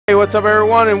Hey, what's up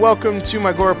everyone, and welcome to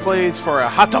my Gore Plays for a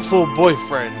Hatoful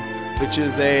Boyfriend, which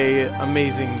is a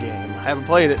amazing game. I haven't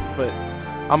played it, but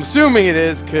I'm assuming it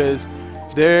is, because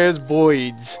there's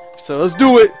boys. So let's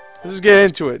do it. Let's just get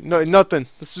into it. No, nothing.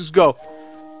 Let's just go.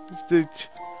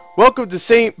 Welcome to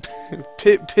Saint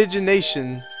Pigeon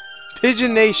Nation.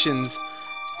 Pigeon Nations.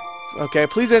 Okay,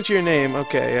 please enter your name.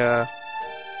 Okay,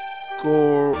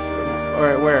 Gore...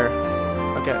 Alright, where?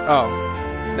 Okay,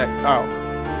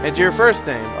 enter your first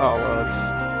name. Oh, well, it's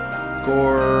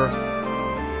Gore...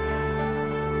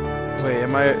 Wait,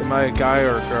 am I a guy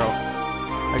or a girl?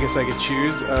 I guess I could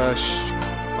choose.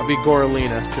 I'll be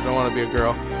Goralina, because I want to be a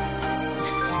girl.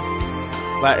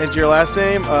 Enter your last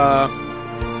name.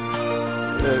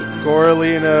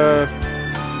 Goralina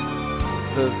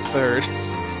the third.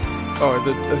 Oh,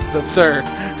 the third.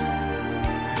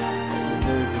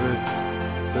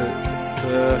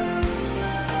 The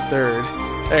third.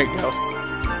 There you go.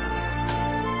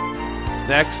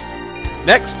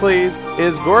 Next, please,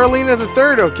 is Goralina the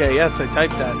third. Okay, yes, I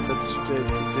typed that.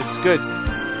 It's good.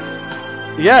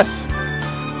 Yes.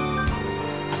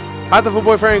 Hatoful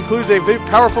Boyfriend includes a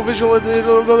powerful visual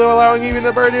allowing even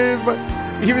the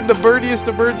birdiest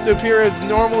of birds to appear as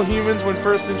normal humans when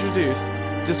first introduced.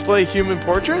 Display human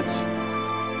portraits?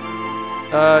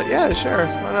 Yeah, sure.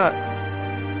 Why not?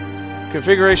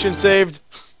 Configuration saved.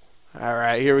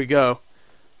 Alright, here we go.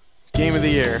 Game of the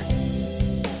year.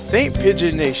 Saint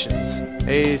Pigeon Nations.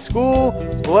 A school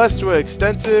blessed with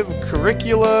extensive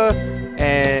curricula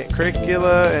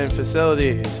and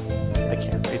facilities. I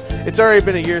can't read. It's already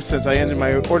been a year since I ended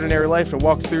my ordinary life and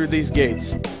walked through these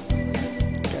gates.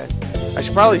 Okay. I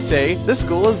should probably say, this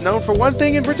school is known for one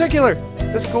thing in particular.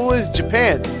 This school is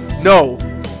Japan's, no,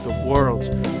 the world's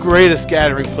greatest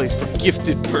gathering place for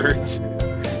gifted birds.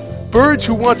 Birds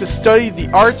who want to study the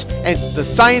arts and the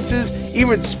sciences,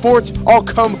 even sports, all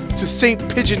come to Saint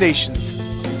Pigeon Nations.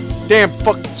 Damn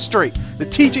fucking straight. The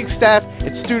teaching staff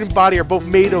and student body are both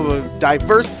made of a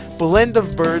diverse blend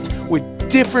of birds with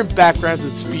different backgrounds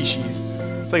and species.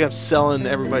 It's like I'm selling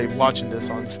everybody watching this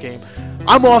on this game.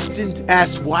 I'm often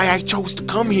asked why I chose to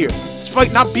come here,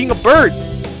 despite not being a bird.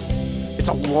 It's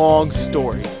a long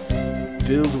story,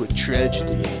 filled with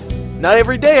tragedy. Not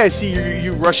every day I see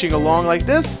you rushing along like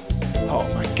this. Oh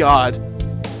my god.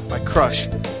 My crush.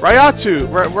 Ryatu!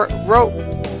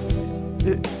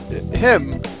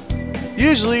 Him.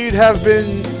 Usually you'd have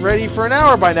been ready for an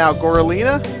hour by now,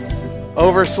 Goralina.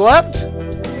 Overslept?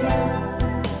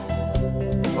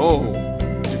 Oh.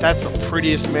 Dude, that's the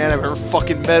prettiest man I've ever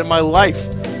fucking met in my life.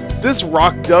 This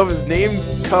rock dove is named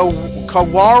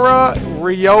Kawara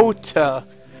Ryota.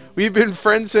 We've been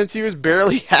friends since he was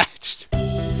barely hatched.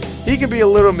 He can be a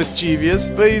little mischievous,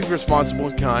 but he's responsible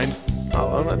and kind. Oh,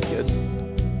 well, that's good.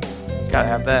 Gotta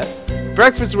have that.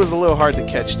 Breakfast was a little hard to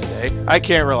catch today. I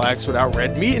can't relax without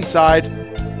red meat inside.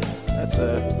 That's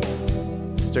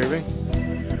disturbing.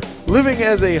 Living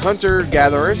as a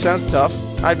hunter-gatherer sounds tough.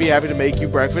 I'd be happy to make you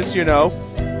breakfast, you know.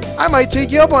 I might take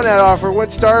you up on that offer when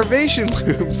starvation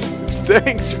looms.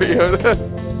 Thanks, Ryota.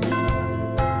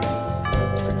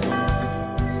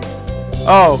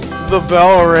 Oh, the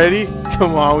bell already?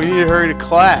 Come on, we need to hurry to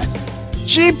class.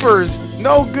 Jeepers!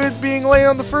 No good being late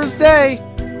on the first day!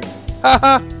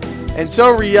 Haha! And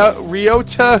so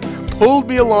Ryota pulled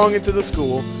me along into the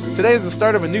school. Today is the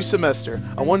start of a new semester.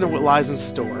 I wonder what lies in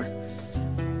store.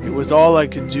 It was all I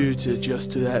could do to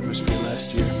adjust to the atmosphere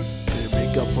last year. Better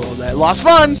make up for all that lost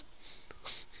fun!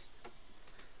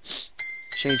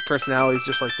 Change personalities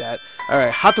just like that.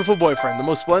 Alright, Hatoful Boyfriend, the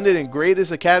most splendid and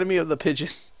greatest academy of the pigeon.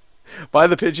 By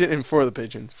the pigeon and for the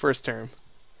pigeon. First term.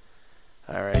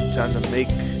 Alright, time to make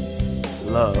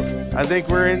love. I think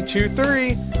we're in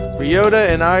 2-3. Ryota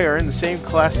and I are in the same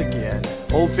class again.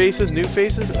 Old faces, new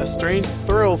faces, a strange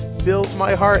thrill fills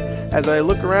my heart as I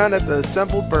look around at the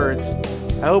assembled birds.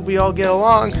 I hope we all get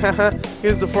along.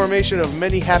 Here's the formation of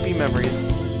many happy memories.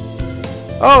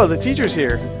 Oh, the teacher's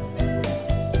here.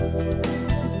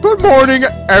 Good morning,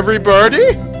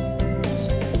 everybody.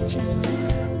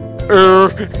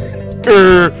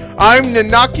 I'm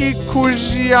Nanaki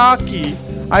Kujiaki.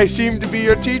 I seem to be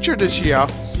your teacher this year.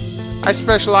 I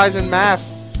specialize in math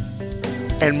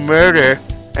and murder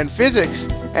and physics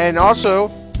and also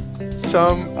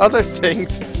some other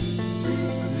things.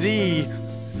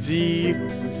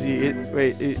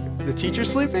 Wait, the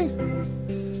teacher's sleeping?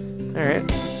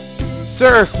 Alright.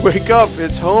 Sir, wake up,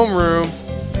 it's homeroom.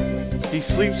 He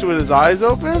sleeps with his eyes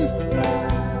open?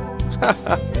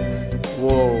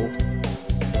 Whoa.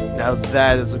 Now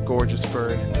that is a gorgeous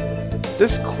bird.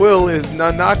 This quill is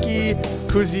Nanaki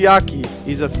Kujiaki.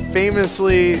 He's a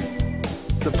famously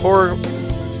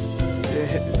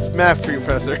math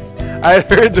professor. I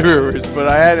had heard the rumors, but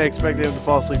I hadn't expected him to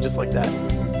fall asleep just like that.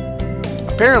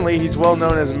 Apparently, he's well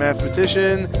known as a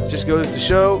mathematician. Just goes to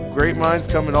show, great minds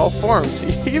come in all forms,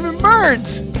 even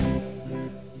birds.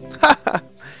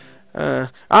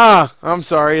 I'm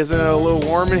sorry, isn't it a little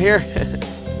warm in here?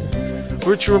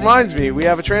 Which reminds me, we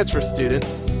have a transfer student.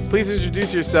 Please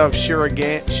introduce yourself,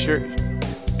 Shiragan.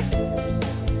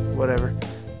 Whatever.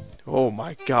 Oh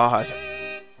my god.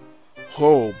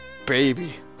 Oh,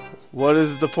 baby. What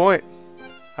is the point?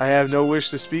 I have no wish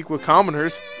to speak with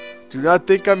commoners. Do not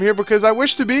think I'm here because I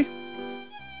wish to be.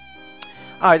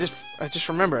 I just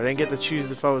remember I didn't get to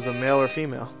choose if I was a male or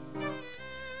female.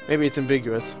 Maybe it's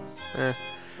ambiguous.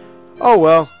 Oh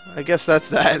well, I guess that's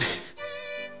that.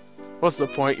 What's the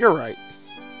point? You're right.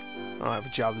 I don't have a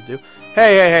job to do.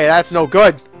 Hey, that's no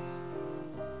good.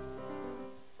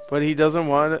 But he doesn't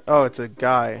want it. Oh, it's a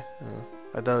guy.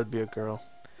 I thought it would be a girl.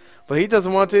 But he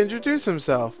doesn't want to introduce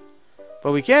himself.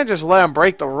 But we can't just let him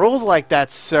break the rules like that,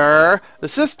 sir. The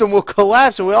system will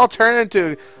collapse and we all turn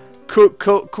into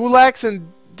kulaks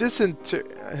and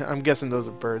I'm guessing those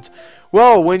are birds.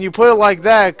 Well, when you put it like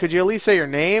that, could you at least say your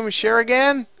name,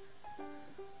 Shirigan?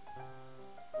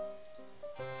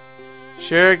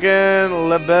 Shirigan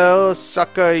Lebel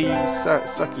Sucky.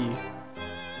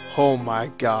 Oh my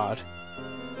god.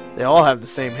 They all have the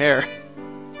same hair.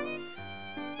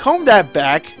 Comb that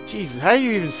back. Jesus, how do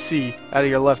you even see out of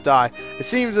your left eye? It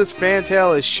seems this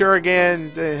fantail is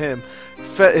Shurigan to him.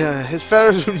 His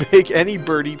feathers would make any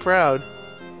birdie proud.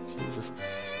 Jesus.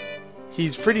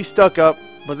 He's pretty stuck up,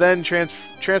 but then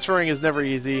transferring is never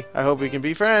easy. I hope we can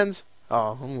be friends.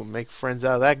 Oh, I'm gonna make friends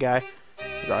out of that guy.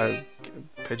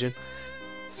 Pigeon.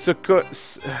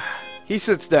 He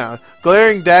sits down,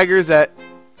 glaring daggers at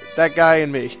that guy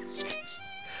and me.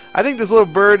 I think this little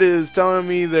bird is telling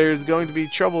me there's going to be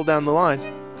trouble down the line.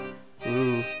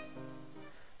 Ooh.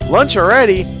 Lunch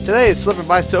already? Today is slipping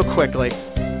by so quickly.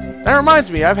 That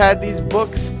reminds me, I've had these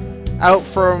books out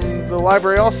from the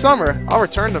library all summer. I'll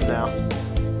return them now.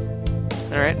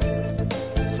 Alright.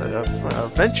 It's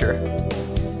a venture.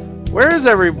 Where is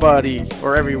everybody?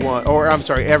 Or everyone? Or, I'm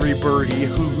sorry, every birdie.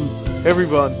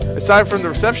 Everyone. Aside from the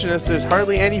receptionist, there's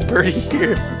hardly any birdie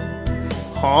here.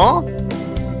 Huh?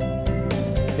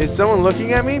 Is someone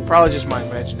looking at me? Probably just my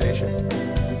imagination.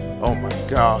 Oh my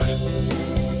gosh.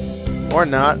 Or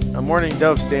not. A mourning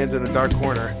dove stands in a dark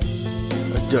corner.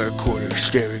 A dark corner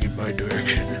staring in my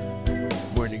direction.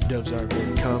 Mourning doves aren't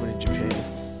very common in Japan,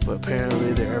 but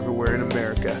apparently they're everywhere in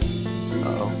America.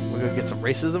 Uh-oh. We're gonna get some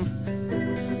racism?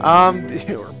 Or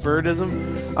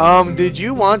birdism? Did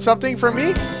you want something from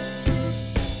me?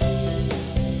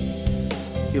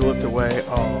 He looked away.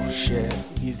 Oh shit.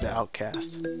 He's the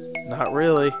outcast. Not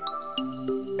really.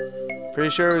 Pretty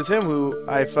sure it was him who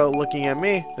I felt looking at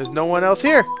me. There's no one else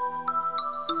here.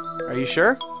 Are you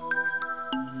sure?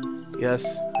 Yes,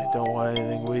 I don't want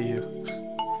anything with you.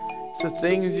 It's the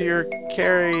things you're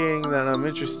carrying that I'm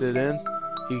interested in.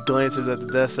 He glances at the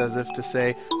desk as if to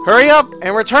say, hurry up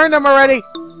and return them already!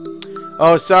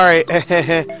 Oh, sorry.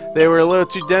 They were a little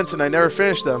too dense and I never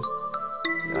finished them.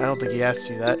 I don't think he asked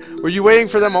you that. Were you waiting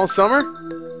for them all summer?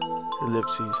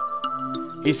 Ellipses.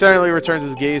 He silently returns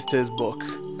his gaze to his book.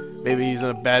 Maybe he's in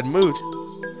a bad mood.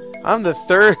 I'm the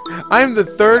third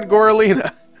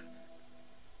Goralina.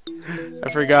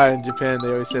 I forgot in Japan they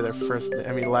always say their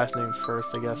last name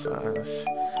first, I guess.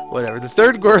 Whatever. The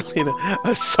third Goralina,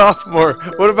 a sophomore.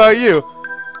 What about you?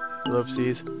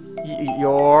 Ellipses.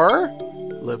 Your?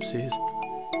 Ellipses.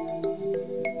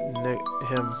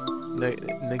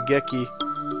 Nageki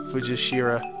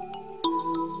Fujishira.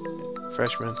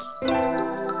 Freshman.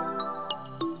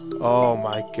 Oh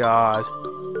my god.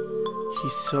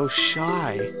 He's so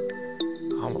shy.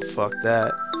 I'm gonna fuck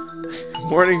that.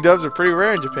 Mourning doves are pretty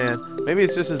rare in Japan. Maybe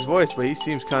it's just his voice, but he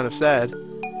seems kind of sad.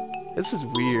 This is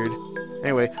weird.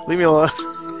 Anyway, leave me alone.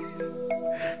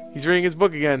 He's reading his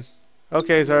book again.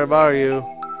 Okay, sorry to bother you.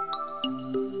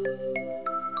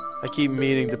 I keep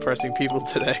meeting depressing people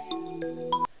today.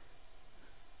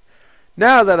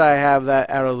 Now that I have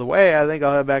that out of the way, I think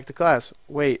I'll head back to class.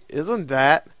 Wait, isn't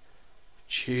that...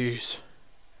 Jeez.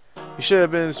 You should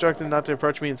have been instructed not to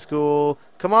approach me in school.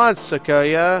 Come on,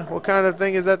 Sakaya. What kind of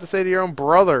thing is that to say to your own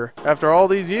brother after all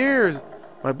these years?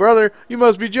 My brother? You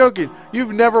must be joking.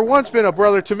 You've never once been a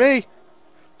brother to me.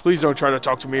 Please don't try to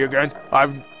talk to me again.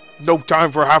 I've no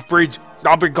time for half-breeds.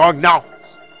 I'll be gone now.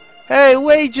 Hey,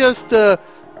 wait just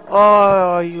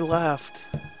Oh, you left.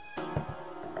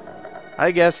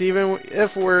 I guess even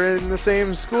if we're in the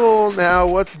same school now,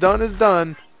 what's done is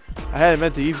done. I hadn't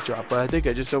meant to eavesdrop, but I think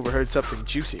I just overheard something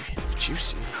juicy.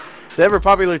 Juicy. The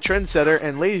ever-popular trendsetter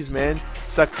and ladies' man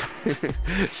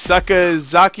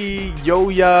Sakazaki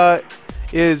Yoya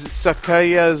is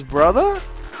Sakaya's brother?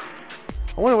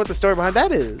 I wonder what the story behind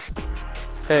that is.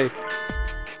 Hey.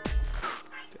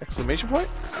 Exclamation point?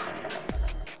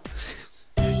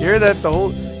 You heard that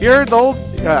you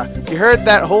heard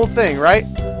that whole thing, right?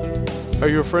 Are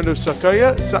you a friend of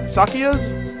Sakiya's?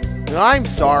 I'm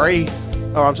sorry.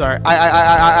 Oh, I'm sorry.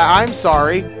 I'm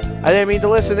sorry. I didn't mean to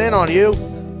listen in on you.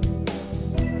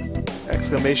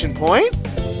 Exclamation point?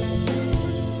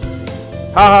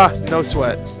 Haha, no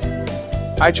sweat.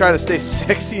 I try to stay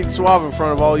sexy and suave in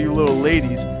front of all you little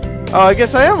ladies. Oh, I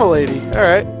guess I am a lady.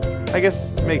 Alright. I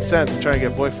guess it makes sense. I'm trying to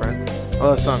get a boyfriend.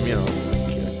 Unless I'm, you know,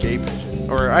 a gay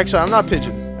pigeon. Or actually, I'm not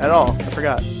pigeon at all. I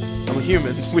forgot. I'm a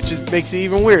human, which makes it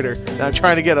even weirder. And I'm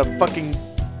trying to get a fucking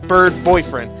bird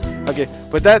boyfriend. Okay,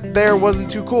 but that there wasn't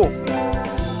too cool.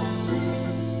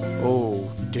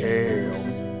 Oh, damn.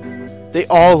 They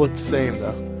all look the same,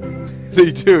 though.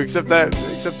 They do, except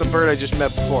the bird I just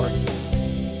met before.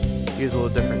 He's a little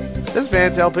different. This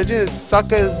fantail pigeon is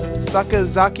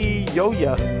Sakazaki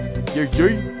Yoya.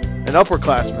 An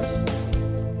upperclassman.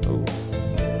 Ooh.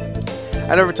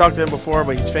 I never talked to him before,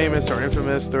 but he's famous or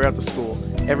infamous throughout the school.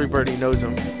 Everybody knows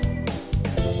him.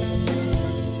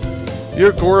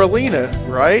 You're Goralina,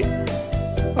 right?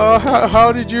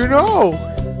 How did you know?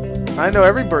 I know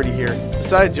everybody here.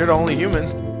 Besides, you're the only human.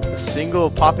 A single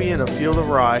poppy in a field of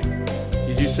rye.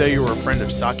 Did you say you were a friend of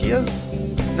Sakiya's?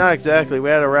 Not exactly. We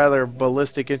had a rather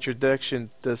ballistic introduction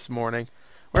this morning.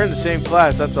 We're in the same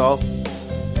class, that's all.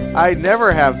 I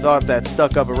never have thought that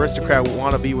stuck-up aristocrat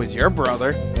wannabe was your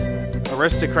brother.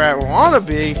 Aristocrat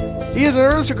wannabe? He is an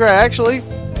aristocrat, actually.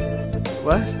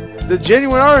 What? The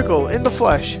genuine article, in the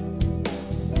flesh.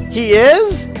 He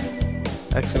is?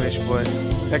 Exclamation point.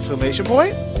 Exclamation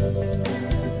point?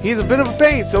 He's a bit of a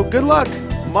pain, so good luck.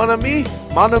 Mon ami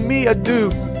adieu.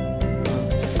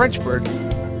 It's a French bird.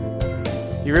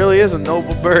 He really is a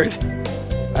noble bird.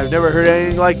 I've never heard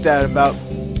anything like that about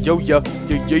Yoya.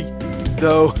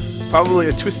 Though, probably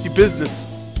a twisty business.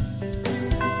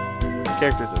 The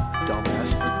character's a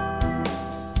dumbass.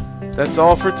 That's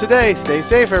all for today. Stay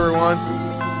safe, everyone.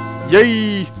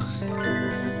 Yay!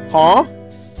 Huh?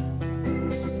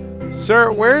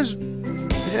 Sir, where's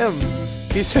him?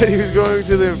 He said he was going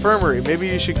to the infirmary. Maybe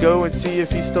you should go and see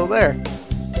if he's still there.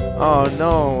 Oh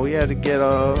no, he had to get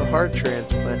a heart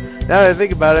transplant. Now that I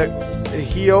think about it,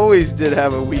 he always did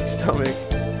have a weak stomach.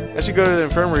 I should go to the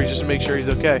infirmary just to make sure he's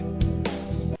okay.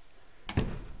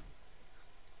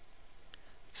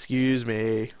 Excuse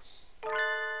me.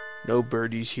 No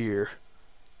birdies here.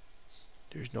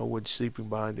 There's no one sleeping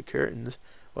behind the curtains.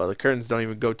 Well, the curtains don't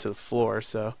even go to the floor,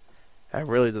 so that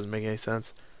really doesn't make any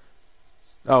sense.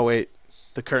 Oh, wait.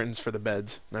 The curtains for the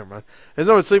beds. Never mind. There's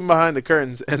no one sleeping behind the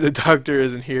curtains, and the doctor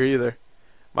isn't here either.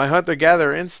 My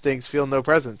hunter-gatherer instincts feel no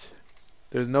presence.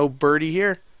 There's no birdie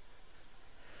here.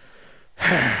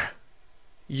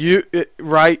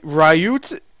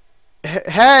 Ryut?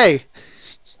 Hey!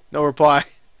 No reply.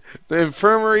 The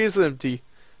infirmary is empty.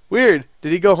 Weird.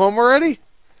 Did he go home already?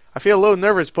 I feel a little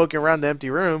nervous poking around the empty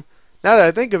room. Now that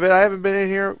I think of it, I haven't been in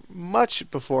here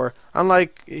much before.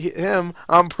 Unlike him,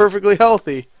 I'm perfectly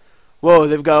healthy. Whoa,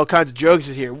 they've got all kinds of drugs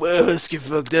in here. Whoa, let's get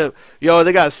fucked up. Yo,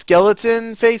 they got a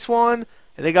skeleton face one,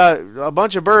 and they got a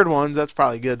bunch of bird ones. That's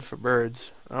probably good for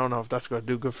birds. I don't know if that's going to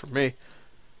do good for me.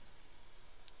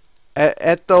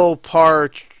 Ethyl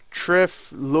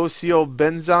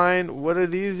trifluosilbenzine. What do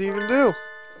these even do?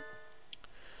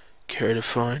 Care to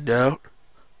find out?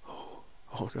 Oh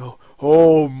no.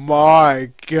 Oh my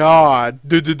god.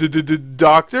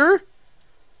 Doctor?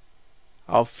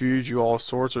 I'll feed you all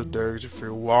sorts of things if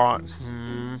you want.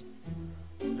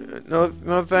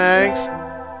 No thanks.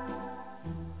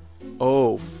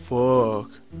 Oh fuck.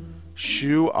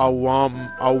 Shu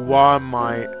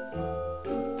Awamai.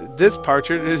 This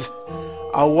partridge is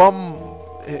Awam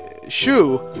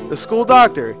Shu, the school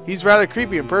doctor. He's rather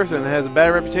creepy in person and has a bad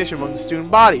reputation among the student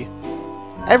body.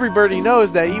 Everybody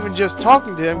knows that even just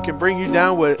talking to him can bring you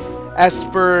down with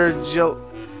aspergil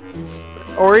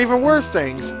or even worse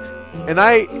things. And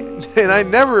I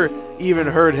never even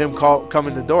heard him come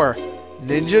in the door.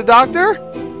 Ninja doctor?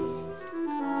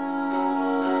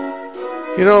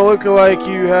 You don't look like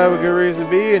you have a good reason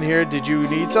to be in here. Did you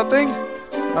need something?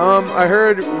 I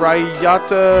heard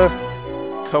Rayata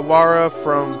Kawara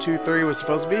from 2-3 was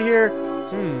supposed to be here.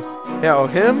 Yeah, oh,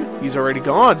 him? He's already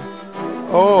gone.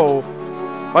 Oh.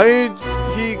 Why did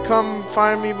he come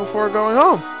find me before going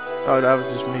home? Oh, that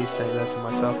was just me saying that to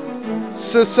myself.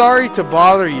 So sorry to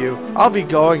bother you. I'll be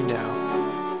going now.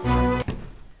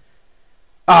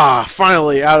 Ah,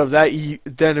 finally out of that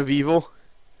den of evil.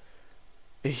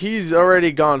 He's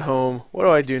already gone home. What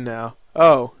do I do now?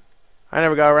 Oh, I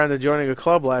never got around to joining a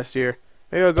club last year.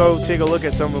 Maybe I'll go take a look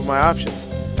at some of my options.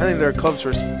 I think there are clubs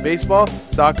for baseball,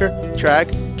 soccer, track,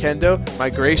 kendo,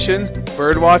 migration,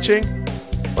 bird watching.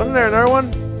 Wasn't there another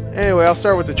one? Anyway, I'll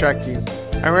start with the track team.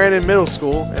 I ran in middle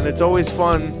school, and it's always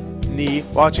fun-y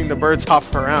watching the birds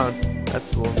hop around.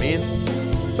 That's a little mean.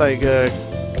 It's like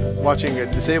watching a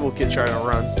disabled kid try to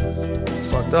run. It's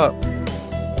fucked up.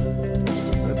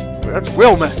 That's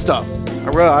real messed up.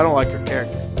 I don't like your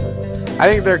character. I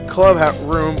think their club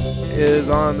room is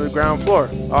on the ground floor,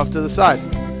 off to the side.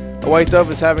 A white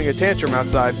dove is having a tantrum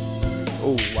outside.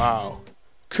 Oh, wow.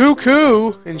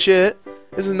 Cuckoo and shit.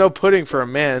 This is no pudding for a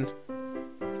man.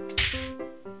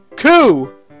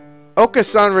 Coo!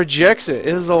 Oka-san rejects it.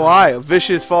 It is a lie, a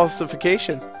vicious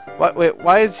falsification. What, wait,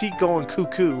 why is he going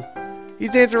cuckoo?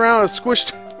 He's dancing around a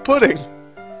squished pudding.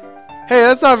 Hey,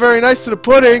 that's not very nice to the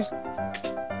pudding.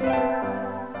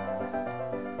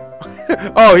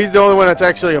 Oh, he's the only one that's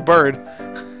actually a bird.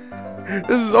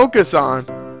 This is Oka-san.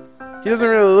 He doesn't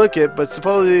really look it, but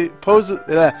supposedly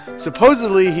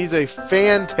he's a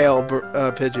fantail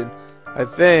pigeon. I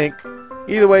think.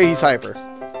 Either way, he's hyper.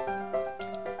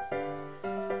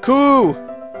 Coo!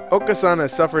 Oka-san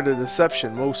has suffered a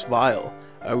deception most vile.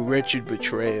 A wretched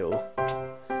betrayal.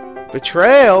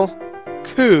 Betrayal?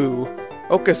 Coo!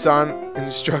 Oka-san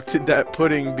instructed that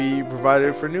pudding be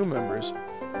provided for new members.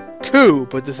 Coo!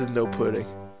 But this is no pudding.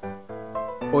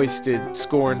 Hoisted,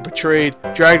 scorned, betrayed,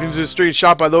 dragged into the street,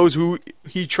 shot by those who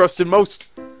he trusted most.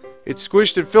 It's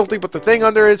squished and filthy, but the thing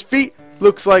under his feet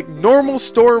looks like normal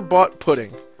store-bought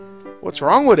pudding. What's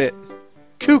wrong with it?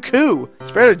 Cuckoo!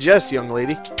 Spare the jest, young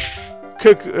lady.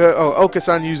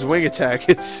 Oka-san used wing attack.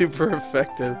 It's super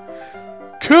effective.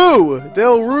 Coo!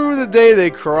 They'll rue the day they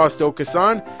crossed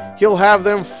Oka-san. He'll have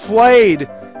them flayed,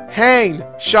 hanged,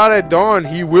 shot at dawn.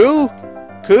 He will?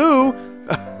 Coo!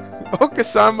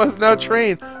 Oka-san must now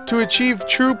train to achieve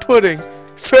true pudding.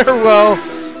 Farewell.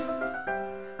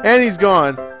 And he's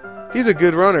gone. He's a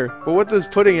good runner. But what does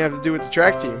pudding have to do with the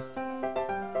track team?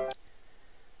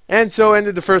 And so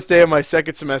ended the first day of my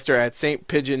second semester at St.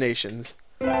 Pigeon Nations.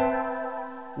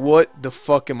 What the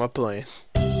fuck am I playing?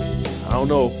 I don't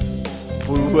know.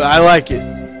 I like it.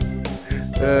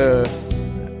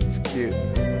 It's cute.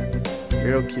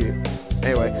 Real cute.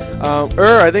 Anyway,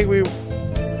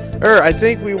 I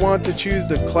think we want to choose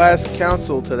the class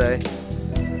council today.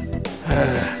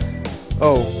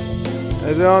 Oh,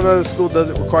 as we all know, the school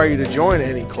doesn't require you to join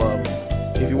any club.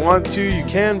 If you want to, you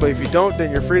can, but if you don't,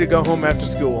 then you're free to go home after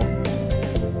school.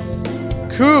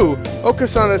 Coo!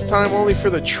 Oka-san has time only for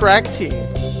the track team.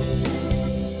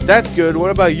 That's good.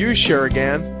 What about you,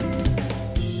 Shurigan?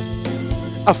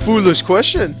 A foolish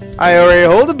question. I already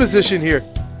hold a position here.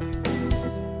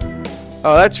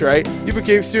 Oh, that's right. You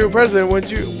became student president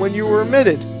when you were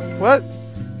admitted. What?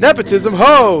 Nepotism?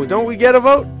 Ho! Don't we get a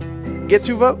vote? Get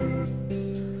to vote?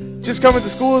 Just coming to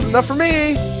school is enough for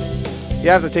me. You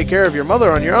have to take care of your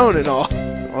mother on your own and all.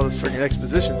 All this freaking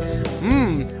exposition.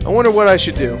 I wonder what I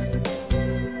should do.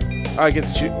 I get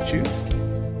to choose.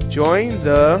 Join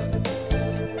the...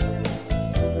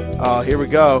 Oh, here we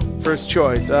go. First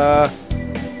choice. I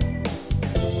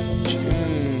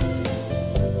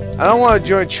don't want to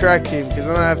join track team because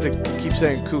then I have to keep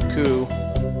saying cuckoo.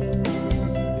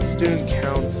 Student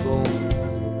council.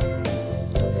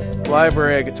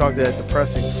 Library, I could talk to that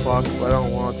depressing fuck, but I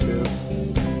don't want to.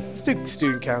 Let's do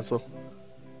student council.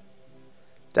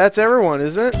 That's everyone,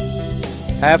 isn't it?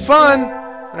 Have fun!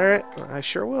 Alright, I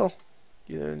sure will.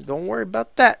 Don't worry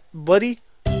about that, buddy.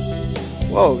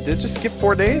 Whoa, did it just skip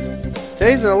 4 days?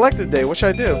 Today's an elective day. What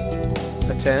should I do?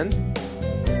 Attend?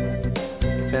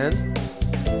 Attend?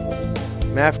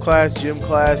 Math class, gym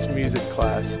class, music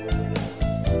class.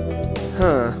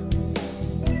 Huh.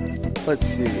 Let's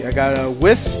see. I got a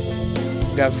whiz,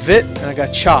 I got vit, and I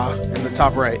got cha in the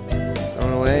top right. I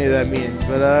don't know what any of that means,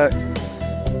 but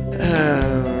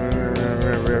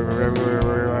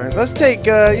let's take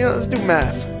let's do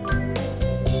math.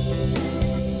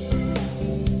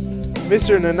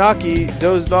 Mr. Nanaki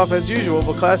dozed off as usual,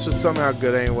 but class was somehow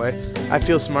good anyway. I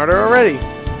feel smarter already.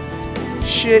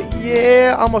 Shit,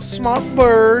 yeah, I'm a smart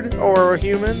bird, or a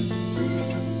human.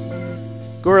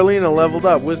 Goralina leveled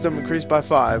up. Wisdom increased by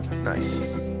 5. Nice.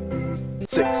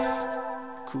 6.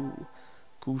 Cool.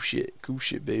 Cool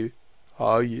shit, baby.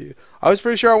 Oh, yeah. I was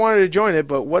pretty sure I wanted to join it,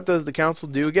 but what does the council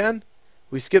do again?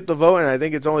 We skipped the vote, and I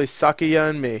think it's only Sakuya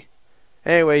and me.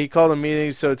 Anyway, he called a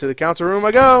meeting, so to the council room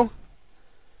I go.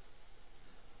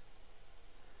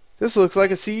 This looks like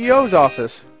a CEO's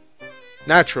office.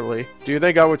 Naturally. Do you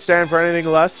think I would stand for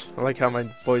anything less? I like how my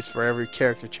voice for every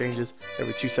character changes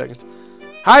every 2 seconds.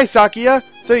 Hi, Sakia.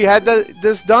 So you had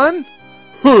this done?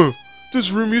 Huh.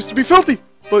 This room used to be filthy,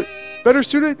 but better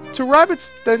suited to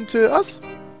rabbits than to us.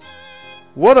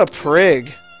 What a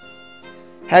prig.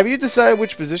 Have you decided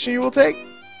which position you will take?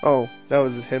 Oh, that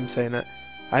was him saying that.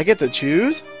 I get to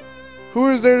choose? Who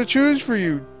is there to choose for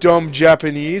you, dumb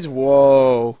Japanese?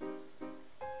 Whoa.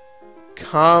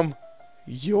 Calm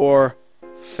your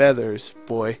feathers,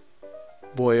 boy.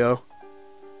 Boyo.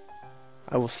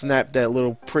 I will snap that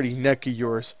little pretty neck of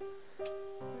yours.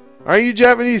 Are you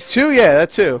Japanese too? Yeah,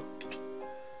 that too.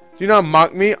 Do not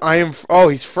mock me. I am... Oh,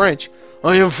 he's French.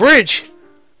 I am French!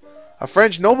 A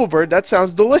French noble bird? That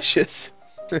sounds delicious.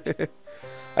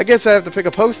 I guess I have to pick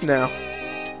a post now.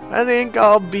 I think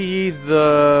I'll be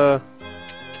the...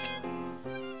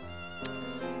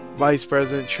 Vice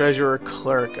President, Treasurer,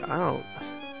 Clerk. I don't...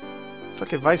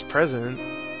 Fucking Vice President?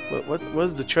 What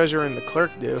does the Treasurer and the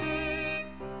Clerk do?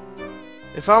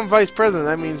 If I'm Vice President,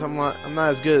 that means I'm not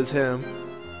as good as him.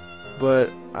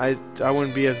 But I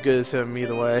wouldn't be as good as him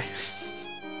either way.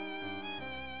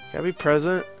 Can I be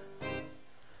President?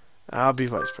 I'll be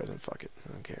Vice President. Fuck it.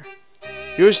 I don't care.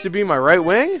 You wish to be my right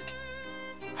wing?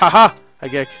 Haha! I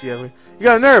get it. You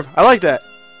got a nerve. I like that.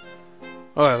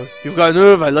 Oh, you've got a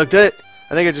nerve. I looked at it.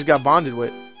 I think I just got bonded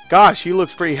with. Gosh, he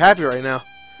looks pretty happy right now.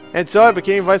 And so I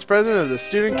became Vice President of the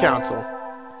Student Council.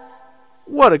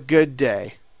 What a good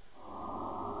day.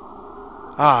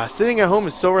 Ah, sitting at home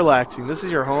is so relaxing. This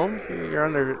is your home? You're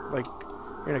under, like,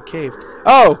 you're in a cave.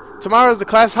 Oh, tomorrow's the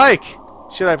class hike.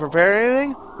 Should I prepare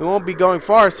anything? We won't be going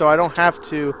far, so I don't have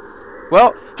to...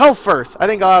 Well, health first. I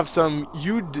think I'll have some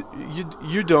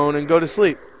udon and go to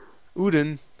sleep.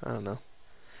 Udon? I don't know.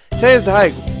 Today is the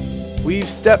hike. We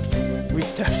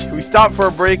stopped for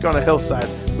a break on a hillside.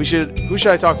 Who should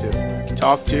I talk to?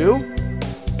 Talk to?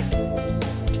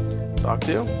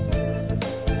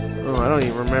 Oh, I don't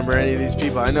even remember any of these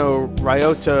people. I know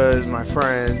Ryota is my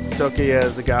friend. Sokia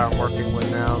is the guy I'm working with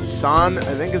now. San,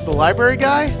 I think, is the library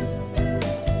guy? I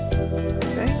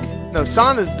think? No,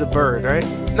 San is the bird, right?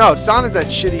 No, San is that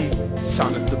shitty...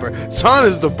 San is the bird. San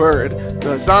is the bird.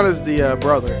 No, San is the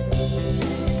brother.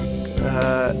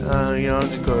 You know, I'm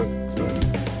just going...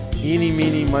 Eeny,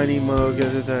 meeny, miny, mo,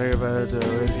 get to talk about it,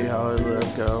 if you how I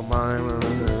live, go, mine,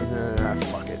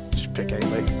 fuck it, just pick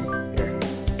anybody. Here.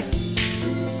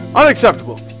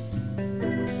 Unacceptable.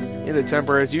 In a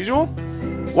temper as usual?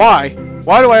 Why?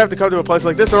 Why do I have to come to a place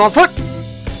like this on foot?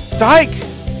 It's a hike!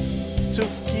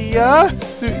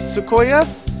 Sukoya?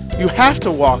 You have to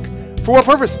walk. For what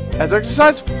purpose? As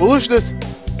exercise? Foolishness.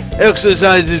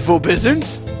 Exercise is for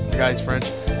peasants. The guy's French.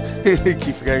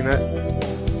 Keep forgetting that.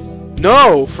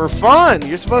 No, for fun.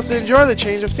 You're supposed to enjoy the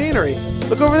change of scenery.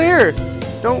 Look over there.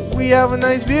 Don't we have a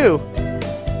nice view?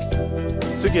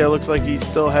 Sukiya looks like he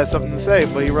still has something to say,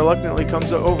 but he reluctantly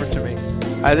comes over to me.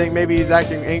 I think maybe he's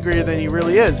acting angrier than he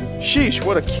really is. Sheesh,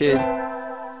 what a kid.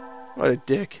 What a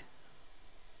dick.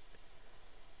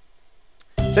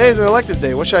 Today is an elective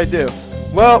day. What should I do?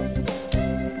 Well,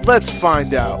 let's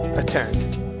find out. Attend.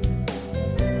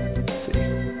 Let's see.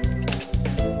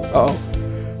 Uh-oh.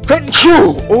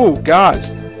 Oh, God.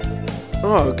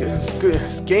 Oh,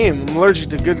 this game. I'm allergic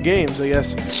to good games, I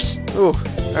guess. Ooh.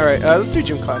 Alright, let's do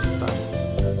gym class this time.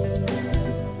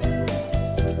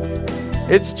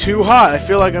 It's too hot. I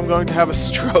feel like I'm going to have a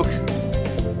stroke.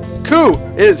 Cool.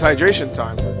 It is hydration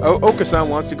time. Oh, Okasan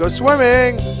wants to go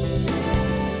swimming.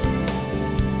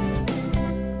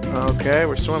 Okay,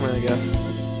 we're swimming, I guess.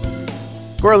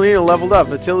 Gorlina leveled up.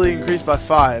 Vitality increased by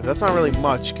 5. That's not really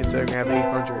much, considering I have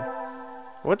 800.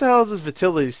 What the hell is this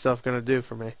vitality stuff gonna do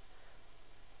for me?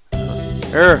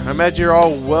 I imagine you're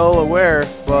all well aware,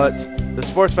 but the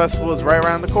sports festival is right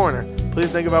around the corner. Please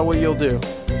think about what you'll do.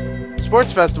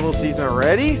 Sports festival season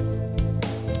already?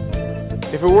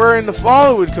 If it were in the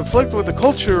fall, it would conflict with the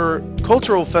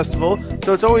cultural festival,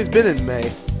 so it's always been in May.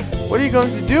 What are you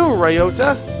going to do,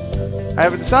 Ryota? I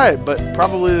haven't decided, but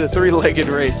probably the three-legged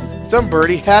race. Some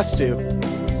birdie has to.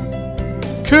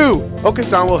 Cool!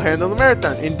 Okasan will handle the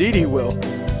marathon. Indeed he will.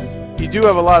 You do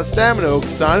have a lot of stamina,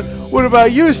 Okasan. What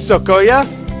about you, Sokoya?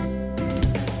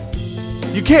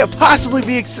 You can't possibly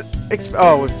be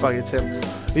oh, fuck, it's him.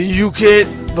 You can't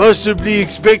possibly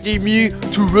expecting me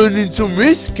to run in some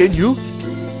race, can you?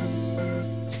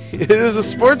 It is a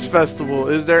sports festival.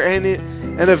 Is there an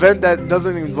event that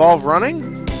doesn't involve running?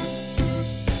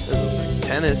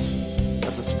 Tennis.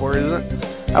 That's a sport, isn't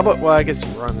it? How about, well, I guess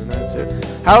you run in that too.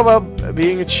 How about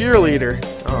being a cheerleader?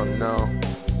 Oh no.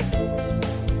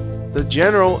 The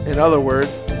general, in other words,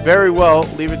 very well,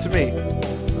 leave it to me.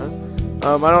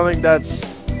 I don't think that's...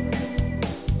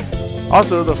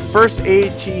 Also, the first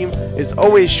aid team is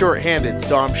always short-handed,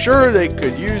 so I'm sure they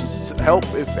could use help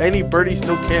if any birdie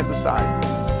still can't decide.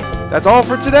 That's all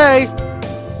for today.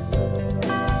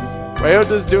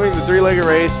 Ryota's doing the three-legged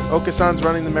race, Okasan's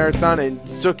running the marathon, and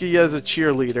Sukiya's a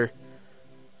cheerleader.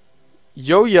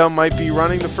 Yoya might be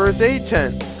running the first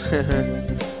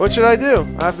 8-10. What should I do?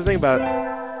 I have to think about it.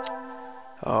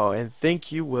 Oh, and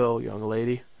think you will, young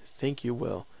lady. Think you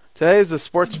will. Today is the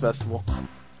sports festival.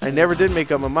 I never did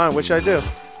make up my mind. What should I do?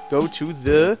 Go to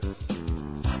the...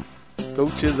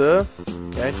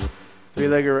 Okay.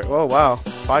 Three-legged... Oh, wow.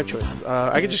 It's 5 choices.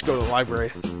 I could just go to the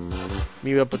library.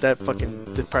 Meet up with that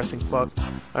fucking depressing fuck.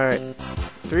 Alright.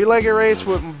 Three-legged race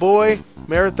with my boy.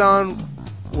 Marathon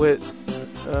with...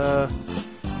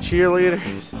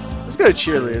 cheerleaders. Let's go to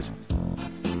cheerleaders.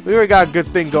 We already got a good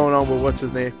thing going on with what's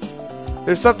his name.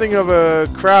 There's something of a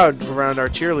crowd around our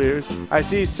cheerleaders. I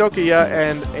see Sokiya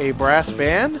and a brass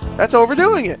band. That's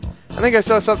overdoing it. I think I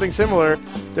saw something similar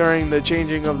during the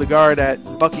changing of the guard at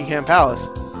Buckingham Palace.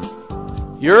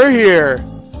 You're here.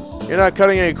 You're not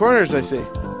cutting any corners, I see.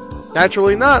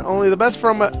 Naturally not. Only the best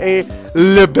from a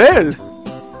Lebel.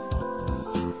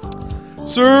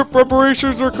 Sir,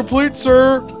 preparations are complete,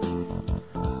 sir.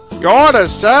 Your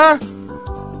orders, sir.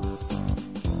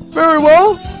 Very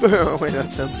well. Wait,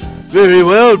 that's him. Very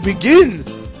well, begin.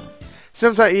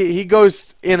 Sometimes he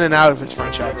goes in and out of his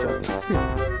French accent.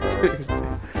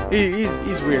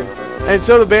 he's weird. And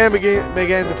so the band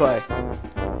began to play.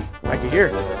 I can hear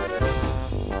it.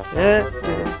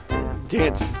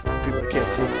 Dancing. People can't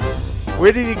see.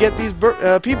 Where did you get these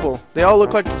people? They all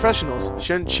look like professionals.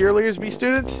 Shouldn't cheerleaders be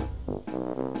students?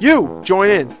 You join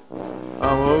in.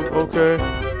 Okay.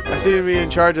 I seem to be in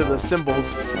charge of the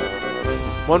symbols.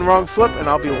 One wrong slip and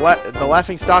I'll be the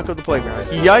laughing stock of the playground.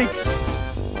 Yikes!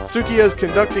 Sukiya's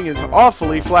conducting is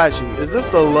awfully flashy. Is this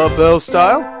the Lebel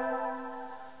style?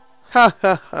 Ha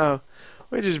ha ha.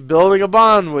 We're just building a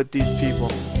bond with these people.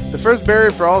 The first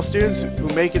barrier for all students who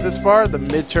make it this far, the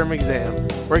midterm exam.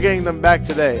 We're getting them back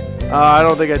today. I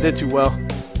don't think I did too well.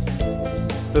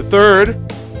 The third.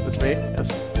 That's me. Yes.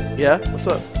 Yeah? What's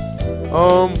up?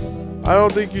 I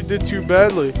don't think you did too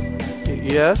badly.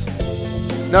 Yes?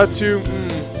 Not too...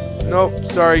 Nope,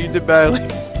 sorry, you did badly.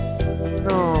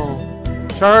 No.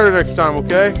 Try harder next time,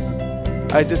 okay?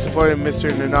 I disappointed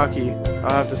Mr. Nanaki.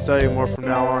 I'll have to study more from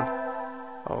now on.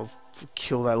 I'll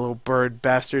kill that little bird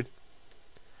bastard.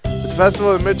 With the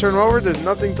festival and midterm over, there's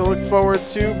nothing to look forward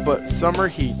to but summer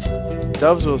heat.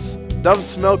 Doves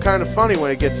smell kind of funny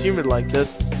when it gets humid like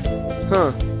this.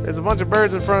 Huh. There's a bunch of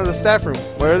birds in front of the staff room.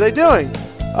 What are they doing?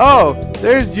 Oh,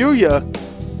 there's Yuya.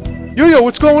 Yuya,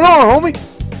 what's going on, homie?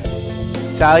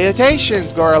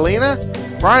 Salutations,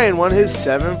 Goralina. Brian won his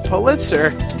 7th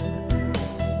Pulitzer.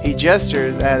 He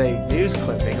gestures at a news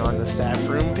clipping on the staff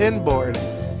room pinboard.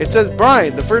 It says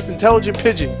Brian, the first intelligent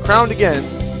pigeon, crowned again.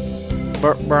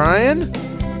 Brian?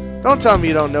 Don't tell me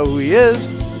you don't know who he is.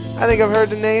 I think I've heard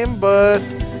the name, but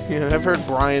I've heard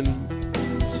Brian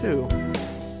too.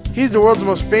 He's the world's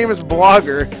most famous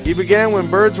blogger. He began when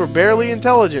birds were barely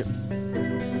intelligent.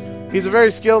 He's a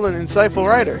very skilled and insightful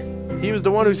writer. He was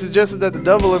the one who suggested that the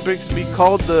Dove Olympics be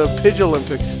called the Pidge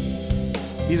Olympics.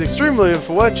 He's extremely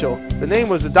influential. The name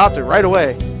was adopted right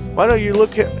away. Why don't you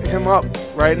look him up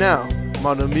right now,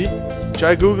 mon ami?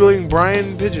 Try googling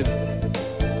Brian Pigeon.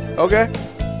 Okay.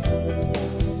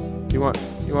 You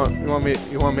want me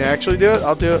to actually do it?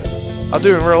 I'll do it. I'll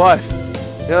do it in real life.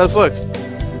 Yeah, let's look.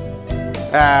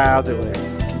 I'll do it later.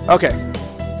 Okay.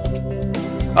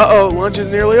 Uh-oh, lunch is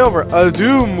nearly over.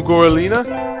 Adieu,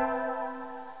 Goralina.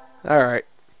 Alright.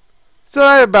 So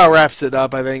that about wraps it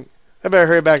up, I think. I better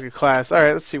hurry back to class.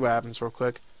 Alright, let's see what happens real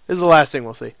quick. This is the last thing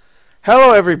we'll see.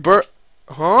 Hello, every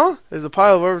Huh? There's a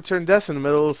pile of overturned desks in the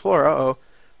middle of the floor. Uh-oh.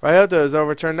 Ryota is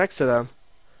overturned next to them.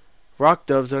 Rock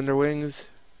doves under wings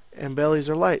and bellies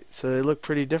are light, so they look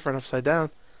pretty different upside down.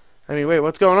 I mean, wait,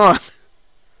 what's going on?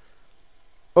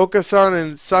 Okasan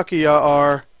and Sakiya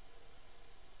are...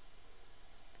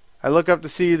 I look up to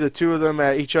see the two of them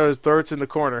at each other's throats in the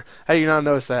corner. How do you not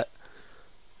notice that?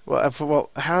 Well,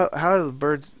 how do the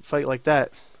birds fight like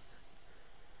that?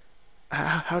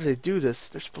 How do they do this?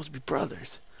 They're supposed to be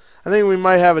brothers. I think we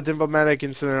might have a diplomatic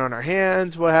incident on our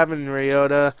hands. What happened in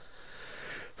Ryota?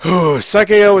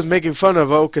 Sakiya was making fun of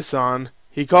Okasan.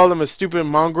 He called him a stupid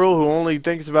mongrel who only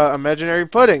thinks about imaginary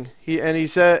pudding. He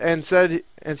said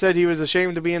he was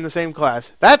ashamed to be in the same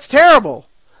class. That's terrible.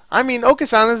 I mean,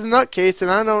 Okasan is a nutcase,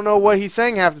 and I don't know what he's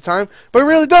saying half the time, but he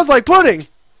really does like pudding.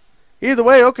 Either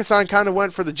way, Okasan kind of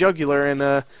went for the jugular, and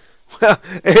well,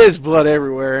 there's blood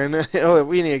everywhere, and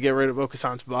we need to get rid of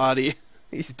Okasan's body.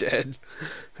 He's dead.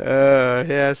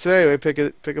 Yeah. So anyway, pick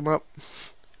him up,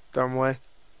 throw him away,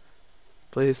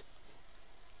 please.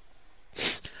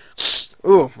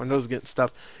 Ooh, my nose is getting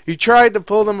stuffed. You tried to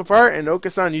pull them apart, and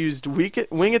Okasan used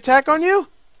wing attack on you?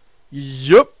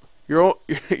 Yup.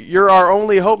 You're our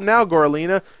only hope now,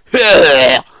 Gorlina.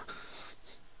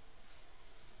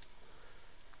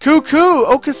 Cuckoo!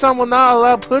 Okasan will not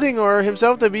allow Pudding or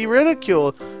himself to be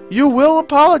ridiculed. You will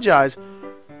apologize.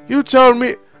 You told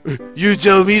me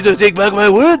to take back my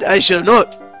word? I shall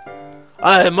not.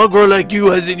 A mongrel like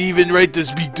you hasn't even right to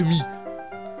speak to me.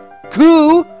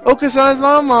 Cool! Okasan's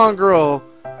not a mongrel.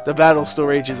 The battle still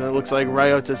rages, and it looks like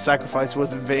Ryota's sacrifice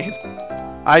was in vain.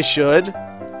 I should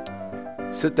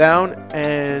sit down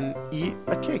and eat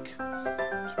a cake.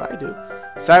 That's what I do.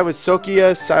 Side with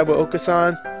Sokia, side with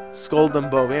Okasan, scold them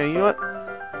both. Man, you know what?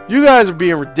 You guys are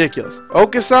being ridiculous.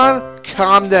 Okasan,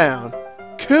 calm down.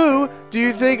 Ku, do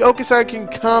you think Okasan can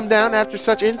calm down after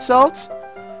such insults?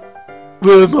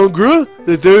 Well, mongrel,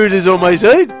 the third is on my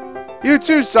side. You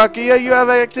too, Sakia, you have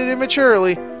acted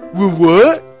immaturely.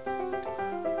 What?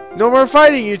 No more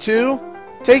fighting, you two.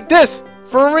 Take this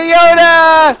from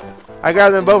Ryota! I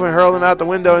grabbed them both and hurled them out the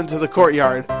window into the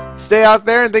courtyard. Stay out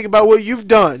there and think about what you've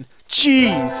done.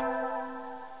 Jeez.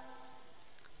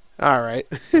 Alright.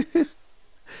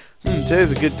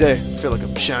 Today's a good day. I feel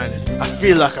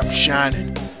like I'm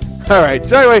shining. Alright,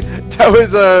 so anyway, that was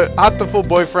Hatoful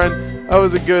Boyfriend. That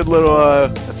was a good little,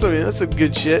 that's some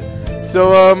good shit.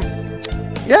 So,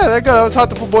 yeah, there you go. That was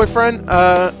Hatoful Boyfriend.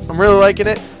 I'm really liking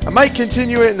it. I might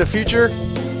continue it in the future.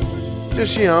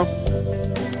 Just, you know,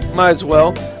 might as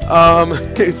well.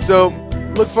 So,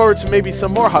 look forward to maybe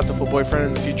some more Hatoful Boyfriend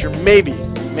in the future. Maybe.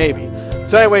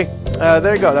 So anyway,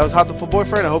 there you go. That was Hatoful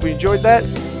Boyfriend. I hope you enjoyed that.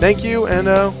 Thank you, and,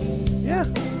 yeah,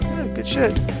 good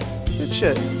shit.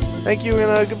 Thank you,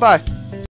 and, goodbye.